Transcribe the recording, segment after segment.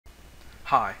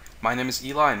Hi, my name is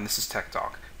Eli and this is Tech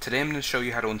Talk. Today I'm going to show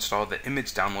you how to install the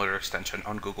Image Downloader extension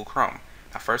on Google Chrome.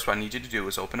 Now first what I need you to do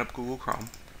is open up Google Chrome,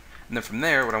 and then from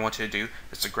there what I want you to do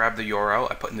is to grab the URL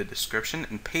I put in the description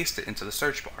and paste it into the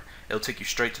search bar. It'll take you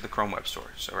straight to the Chrome Web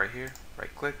Store. So right here,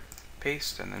 right click,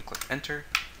 paste, and then click enter.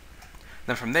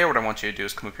 Then from there what I want you to do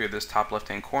is come up here to this top left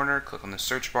hand corner, click on the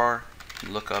search bar,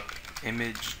 and look up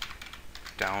Image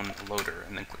Downloader,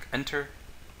 and then click enter.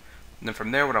 And then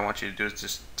from there what I want you to do is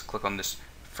just to click on this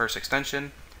first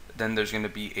extension. Then there's going to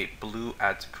be a blue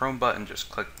add to Chrome button. Just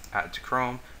click add to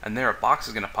Chrome, and there a box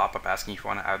is going to pop up asking if you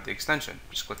want to add the extension.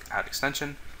 Just click add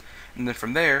extension, and then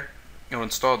from there you'll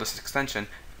install this extension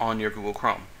on your Google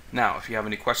Chrome. Now if you have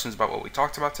any questions about what we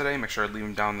talked about today, make sure to leave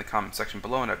them down in the comment section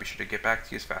below, and I'll be sure to get back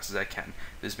to you as fast as I can.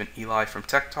 This has been Eli from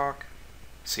Tech Talk.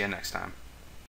 See you next time.